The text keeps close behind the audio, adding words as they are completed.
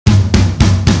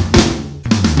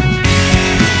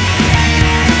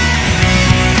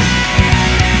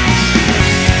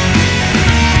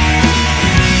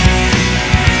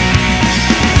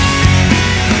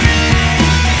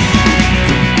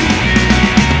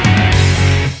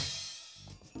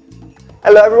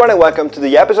Hello everyone and welcome to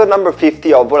the episode number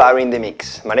 50 of Volare In the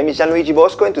Mix. My name is Gianluigi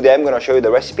Bosco and today I'm going to show you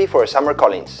the recipe for a summer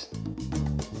Collins.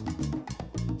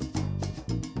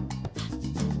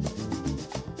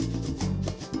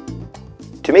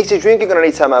 To mix this drink you're going to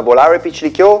need some Volare Peach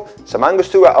liqueur, some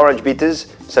Angostura orange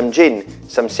bitters, some gin,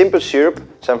 some simple syrup,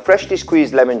 some freshly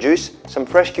squeezed lemon juice, some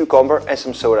fresh cucumber and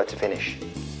some soda to finish.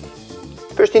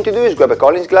 First thing to do is grab a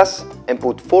Collins glass and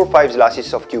put 4 or 5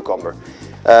 glasses of cucumber.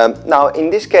 Now in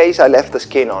this case I left the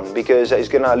skin on because it's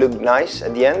gonna look nice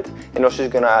at the end and also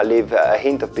it's gonna leave a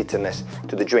hint of bitterness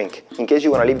to the drink. In case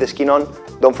you wanna leave the skin on,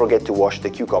 don't forget to wash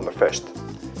the cucumber first.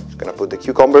 Just gonna put the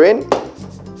cucumber in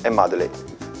and muddle it.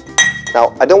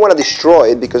 Now I don't wanna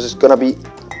destroy it because it's gonna be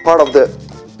part of the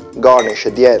garnish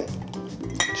at the end.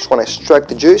 Just wanna extract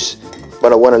the juice,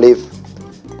 but I wanna leave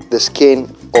the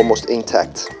skin almost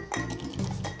intact.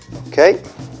 Okay?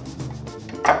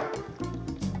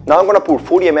 Now I'm going to pour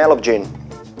 40 ml of gin.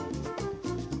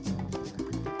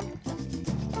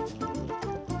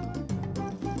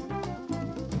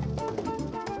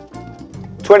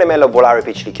 20 ml of Volare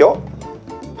Peach liqueur.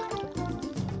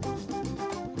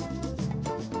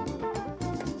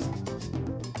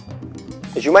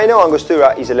 As you might know,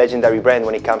 Angostura is a legendary brand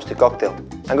when it comes to cocktail.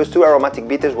 Angostura aromatic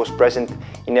bitters was present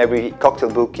in every cocktail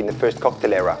book in the first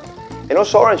cocktail era. And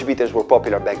also orange bitters were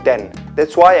popular back then.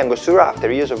 That's why Angostura,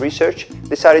 after years of research,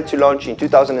 decided to launch in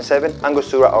 2007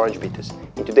 Angostura orange bitters.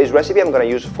 In today's recipe I'm going to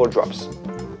use 4 drops.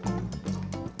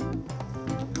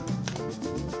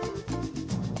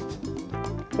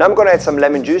 Now I'm going to add some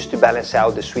lemon juice to balance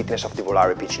out the sweetness of the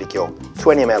Volare Peach liqueur,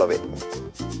 20 ml of it.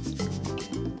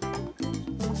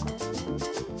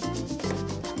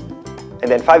 And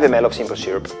then 5 ml of simple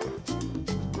syrup.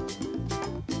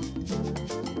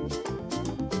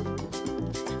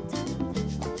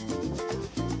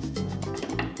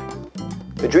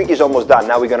 The drink is almost done.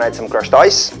 Now we're going to add some crushed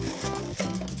ice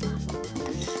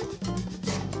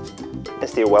and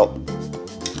stir well.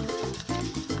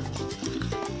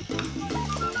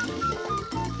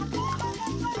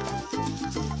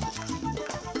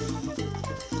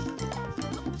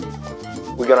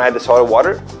 We're going to add the soda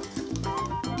water.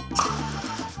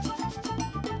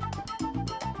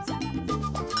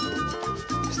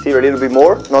 Stir a little bit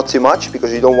more, not too much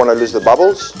because you don't want to lose the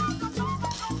bubbles.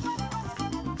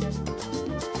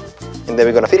 And then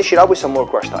we're going to finish it up with some more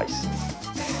crushed ice.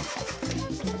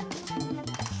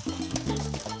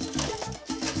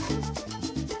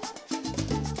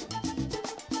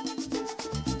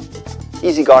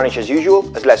 Easy garnish as usual,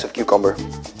 a slice of cucumber.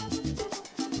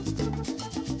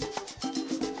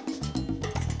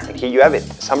 And here you have it,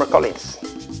 summer Collins.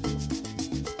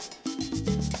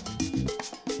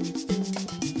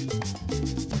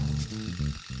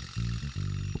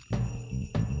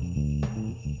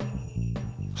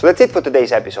 So that's it for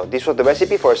today's episode. This was the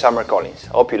recipe for a summer Collins.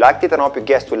 I hope you liked it and I hope your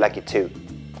guests will like it too.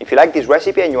 If you like this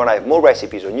recipe and you want to have more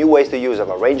recipes or new ways to use of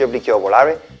a range of liqueur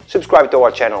Volare, subscribe to our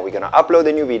channel. We're going to upload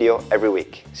a new video every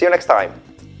week. See you next time.